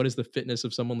like? What is the fitness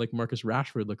of someone like Marcus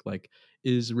Rashford look like?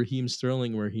 Is Raheem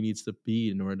Sterling where he needs to be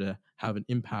in order to have an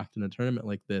impact in a tournament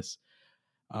like this?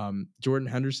 Jordan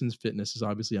Henderson's fitness is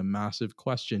obviously a massive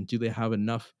question. Do they have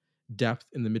enough depth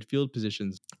in the midfield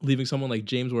positions, leaving someone like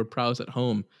James Ward-Prowse at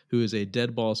home, who is a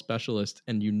dead ball specialist,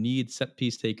 and you need set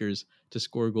piece takers to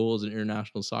score goals in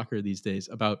international soccer these days.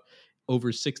 About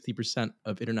over 60%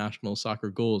 of international soccer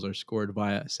goals are scored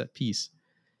via a set piece.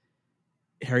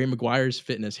 Harry Maguire's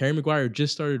fitness. Harry Maguire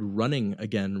just started running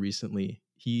again recently.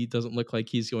 He doesn't look like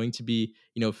he's going to be,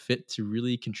 fit to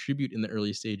really contribute in the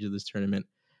early stage of this tournament.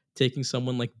 Taking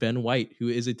someone like Ben White, who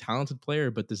is a talented player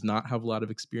but does not have a lot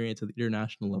of experience at the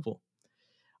international level.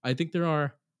 I think there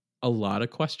are a lot of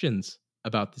questions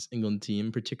about this England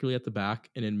team, particularly at the back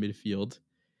and in midfield.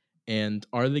 And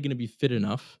are they going to be fit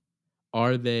enough?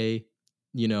 Are they,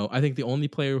 I think the only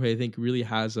player who I think really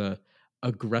has a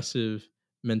aggressive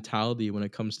mentality when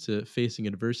it comes to facing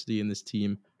adversity in this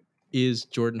team is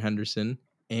Jordan Henderson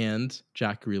and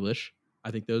Jack Grealish.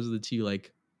 I think those are the two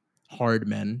like hard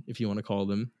men, if you want to call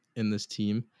them, in this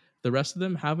team. The rest of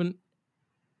them haven't,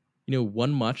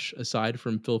 won much aside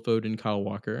from Phil Foden, Kyle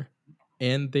Walker,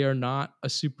 and they are not a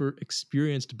super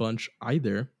experienced bunch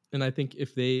either. And I think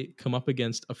if they come up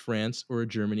against a France or a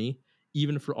Germany,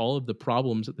 even for all of the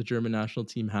problems that the German national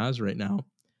team has right now,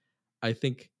 I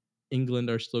think England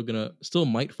are still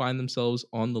might find themselves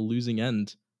on the losing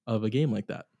end of a game like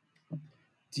that.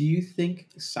 Do you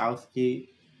think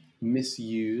Southgate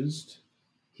misused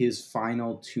his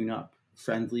final tune-up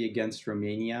friendly against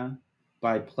Romania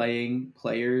by playing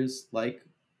players like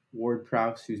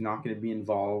Ward-Prowse, who's not going to be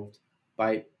involved,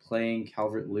 by playing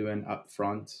Calvert-Lewin up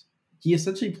front? He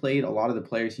essentially played a lot of the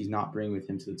players he's not bringing with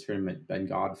him to the tournament. Ben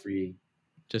Godfrey,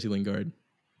 Jesse Lingard,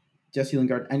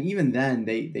 and even then,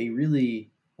 they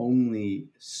really only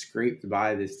scraped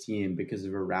by this team because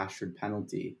of a Rashford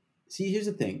penalty. See, here's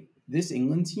the thing: this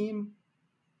England team,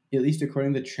 at least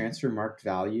according to transfer market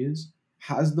values,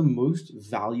 has the most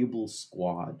valuable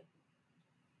squad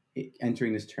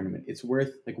entering this tournament. It's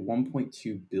worth like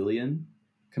 1.2 billion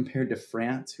compared to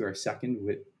France, who are second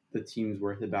with the team's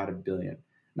worth about $1 billion.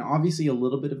 Now, obviously, a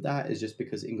little bit of that is just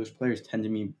because English players tend to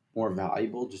be more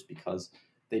valuable just because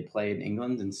they play in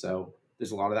England, and so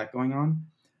there's a lot of that going on.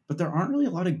 But there aren't really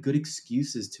a lot of good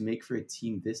excuses to make for a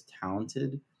team this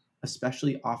talented,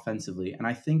 especially offensively. And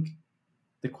I think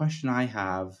the question I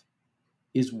have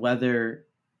is whether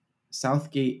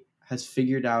Southgate has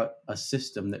figured out a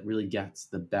system that really gets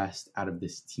the best out of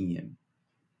this team.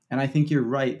 And I think you're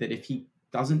right that if he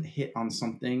doesn't hit on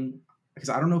something, because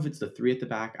I don't know if it's the three at the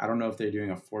back, I don't know if they're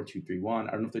doing a 4-2-3-1,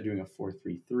 I don't know if they're doing a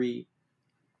 4-3-3.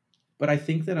 But I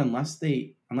think that unless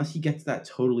he gets that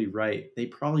totally right, they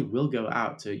probably will go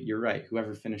out to, you're right,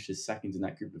 whoever finishes second in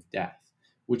that group of death,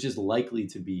 which is likely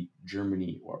to be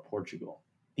Germany or Portugal.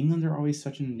 England are always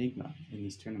such an enigma in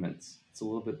these tournaments. It's a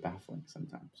little bit baffling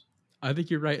sometimes. I think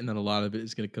you're right, and then a lot of it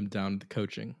is going to come down to the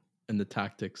coaching and the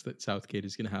tactics that Southgate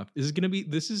is going to have.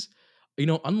 This is,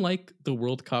 unlike the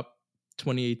World Cup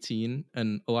 2018,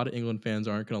 and a lot of England fans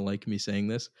aren't going to like me saying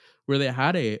this, where they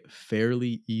had a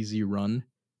fairly easy run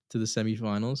to the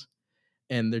semifinals,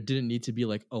 and there didn't need to be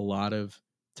like a lot of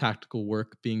tactical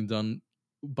work being done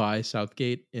by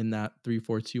Southgate in that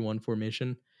 3-4-2-1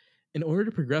 formation. In order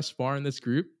to progress far in this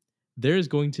group, there is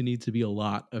going to need to be a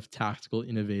lot of tactical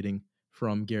innovating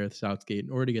from Gareth Southgate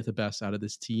in order to get the best out of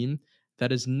this team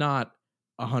that is not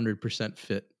 100%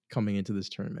 fit coming into this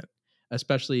tournament,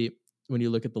 especially when you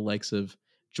look at the likes of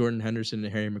Jordan Henderson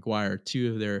and Harry Maguire,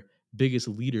 two of their biggest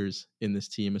leaders in this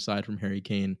team, aside from Harry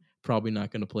Kane, probably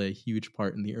not going to play a huge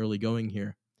part in the early going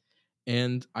here.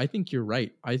 And I think you're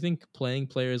right. I think playing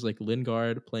players like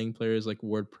Lingard, playing players like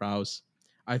Ward-Prowse,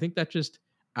 I think that just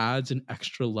adds an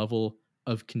extra level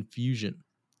of confusion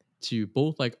to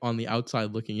both like on the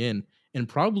outside looking in and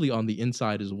probably on the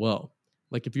inside as well.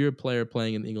 Like if you're a player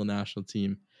playing in the England national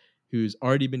team who's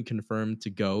already been confirmed to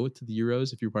go to the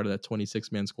Euros, if you're part of that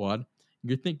 26-man squad,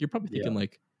 you're probably thinking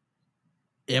like,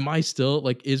 am I still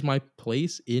like, is my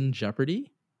place in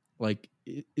jeopardy? Like,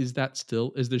 is there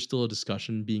still a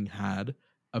discussion being had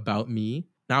about me?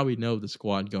 Now we know the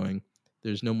squad going,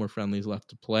 there's no more friendlies left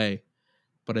to play,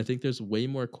 but I think there's way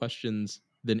more questions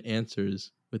than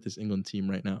answers with this England team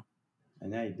right now.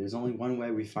 And hey, there's only one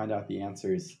way we find out the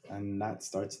answers, and that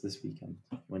starts this weekend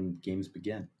when games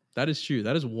begin. That is true.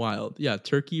 That is wild. Yeah,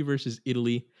 Turkey versus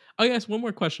Italy. I guess one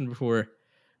more question before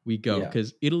we go,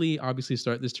 because Italy obviously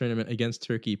start this tournament against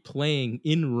Turkey playing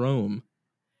in Rome.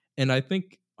 And I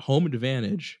think home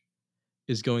advantage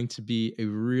is going to be a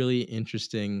really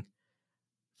interesting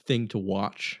thing to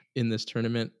watch in this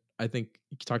tournament. I think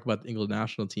you talk about the England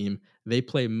national team. They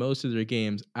play most of their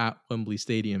games at Wembley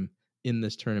Stadium in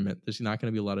this tournament. There's not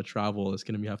going to be a lot of travel. It's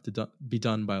going to have to be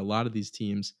done by a lot of these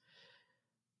teams.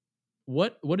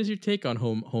 What is your take on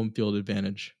home field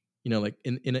advantage? Like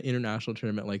in an international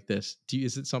tournament like this,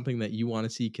 is it something that you want to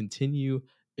see continue?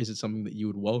 Is it something that you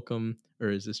would welcome? Or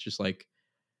is this just like,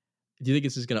 do you think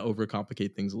this is going to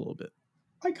overcomplicate things a little bit?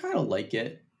 I kind of like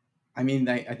it. I mean,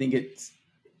 I think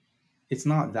it's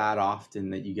not that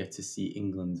often that you get to see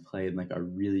England play in like a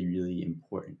really, really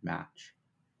important match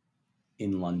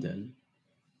in London.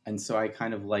 And so I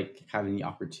kind of like having the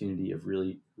opportunity of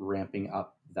really ramping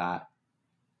up that,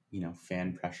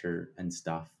 fan pressure and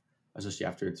stuff, especially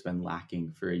after it's been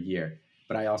lacking for a year.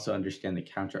 But I also understand the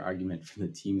counter argument from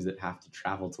the teams that have to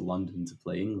travel to London to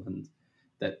play England,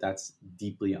 that's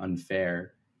deeply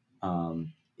unfair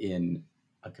in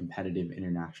a competitive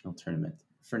international tournament.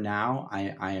 For now,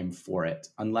 I am for it,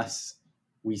 unless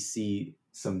we see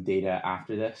some data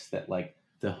after this that like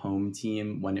the home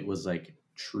team, when it was like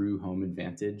true home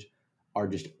advantage, are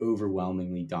just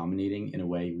overwhelmingly dominating in a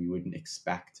way we wouldn't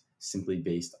expect simply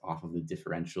based off of the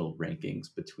differential rankings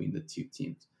between the two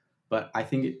teams. But I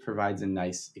think it provides a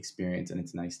nice experience, and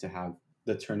it's nice to have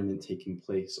the tournament taking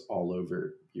place all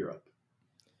over Europe.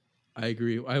 I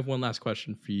agree. I have one last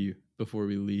question for you before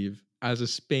we leave. As a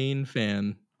Spain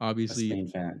fan,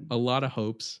 obviously a lot of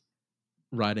hopes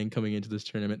riding coming into this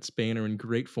tournament. Spain are in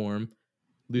great form.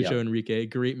 Lucho Enrique,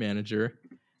 great manager.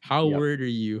 How worried are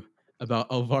you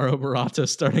about Alvaro Morata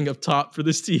starting up top for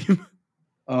this team?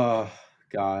 Oh,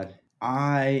 God.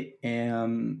 I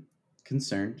am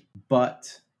concerned,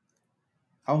 but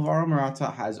Alvaro Morata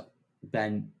has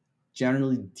been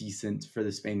generally decent for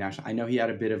the Spain national. I know he had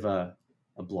a bit of a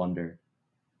blunder.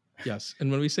 Yes,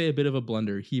 and when we say a bit of a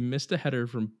blunder, he missed a header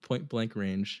from point-blank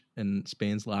range in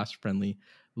Spain's last friendly,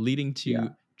 leading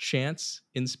to chants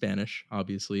in Spanish,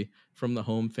 obviously, from the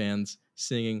home fans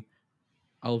singing,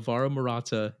 "Alvaro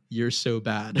Morata, you're so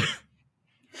bad."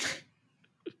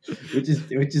 which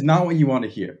is not what you want to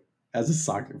hear as a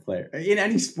soccer player. In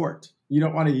any sport, you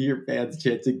don't want to hear fans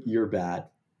chanting, "You're bad."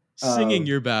 Singing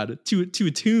 "You're bad" to a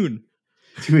tune.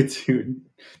 To a tune.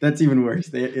 That's even worse.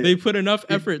 They put enough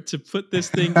effort to put this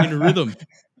thing in rhythm.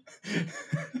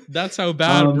 That's how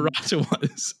bad Morata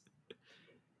was.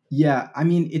 Yeah, I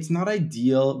mean, it's not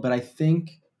ideal, but I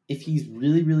think if he's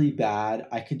really, really bad,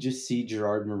 I could just see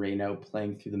Gerard Moreno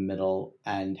playing through the middle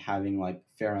and having like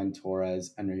Ferran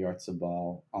Torres and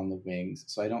Oyarzabal on the wings.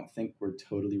 So I don't think we're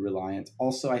totally reliant.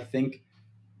 Also, I think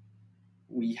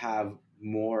we have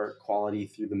more quality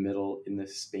through the middle in the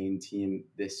Spain team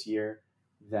this year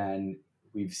than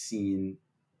we've seen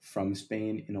from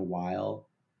Spain in a while.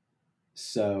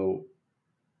 So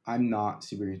I'm not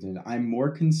super concerned. I'm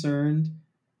more concerned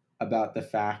about the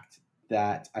fact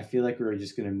that I feel like we're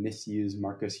just going to misuse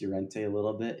Marcos Llorente a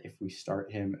little bit if we start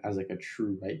him as like a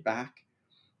true right back.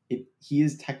 He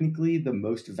is technically the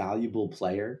most valuable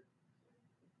player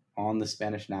on the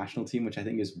Spanish national team, which I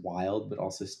think is wild, but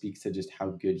also speaks to just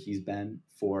how good he's been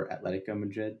for Atletico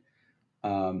Madrid.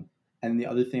 And the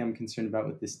other thing I'm concerned about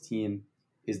with this team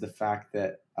is the fact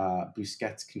that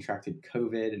Busquets contracted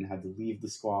COVID and had to leave the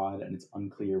squad, and it's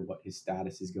unclear what his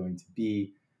status is going to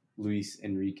be. Luis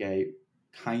Enrique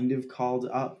kind of called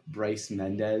up Bryce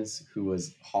Mendes, who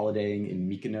was holidaying in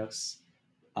Mykonos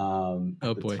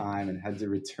at the time and had to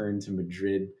return to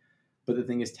Madrid. But the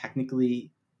thing is,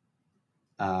 technically,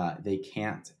 they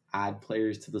can't add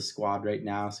players to the squad right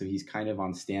now, so he's kind of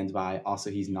on standby. Also,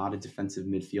 he's not a defensive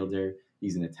midfielder.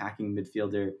 He's an attacking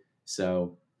midfielder.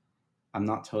 So I'm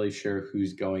not totally sure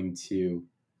who's going to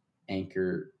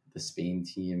anchor the Spain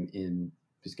team in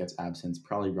Busquets' absence.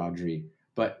 Probably Rodri.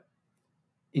 But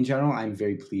in general, I'm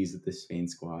very pleased with the Spain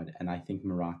squad, and I think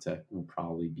Morata will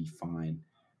probably be fine.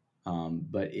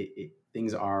 But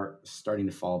things are starting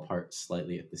to fall apart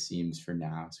slightly at the seams for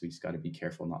now, so we just got to be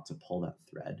careful not to pull that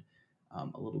thread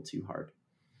a little too hard.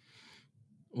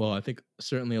 Well, I think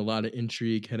certainly a lot of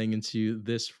intrigue heading into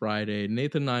this Friday.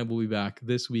 Nathan and I will be back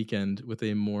this weekend with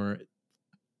a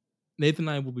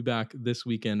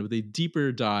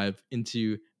deeper dive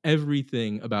into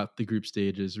everything about the group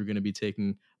stages. We're going to be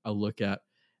taking a look at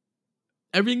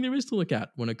everything there is to look at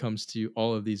when it comes to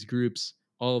all of these groups,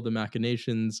 all of the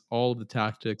machinations, all of the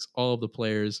tactics, all of the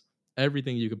players,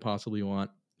 everything you could possibly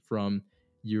want from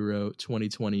Euro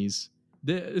 2020s.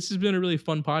 This has been a really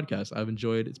fun podcast. I've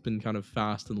enjoyed it. It's been kind of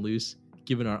fast and loose,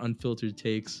 given our unfiltered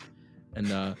takes.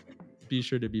 And be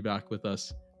sure to be back with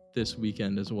us this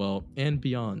weekend as well and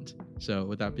beyond. So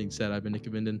with that being said, I've been Nick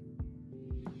Vinden.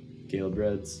 Caleb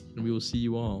Rhodes. And we will see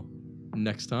you all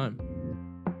next time.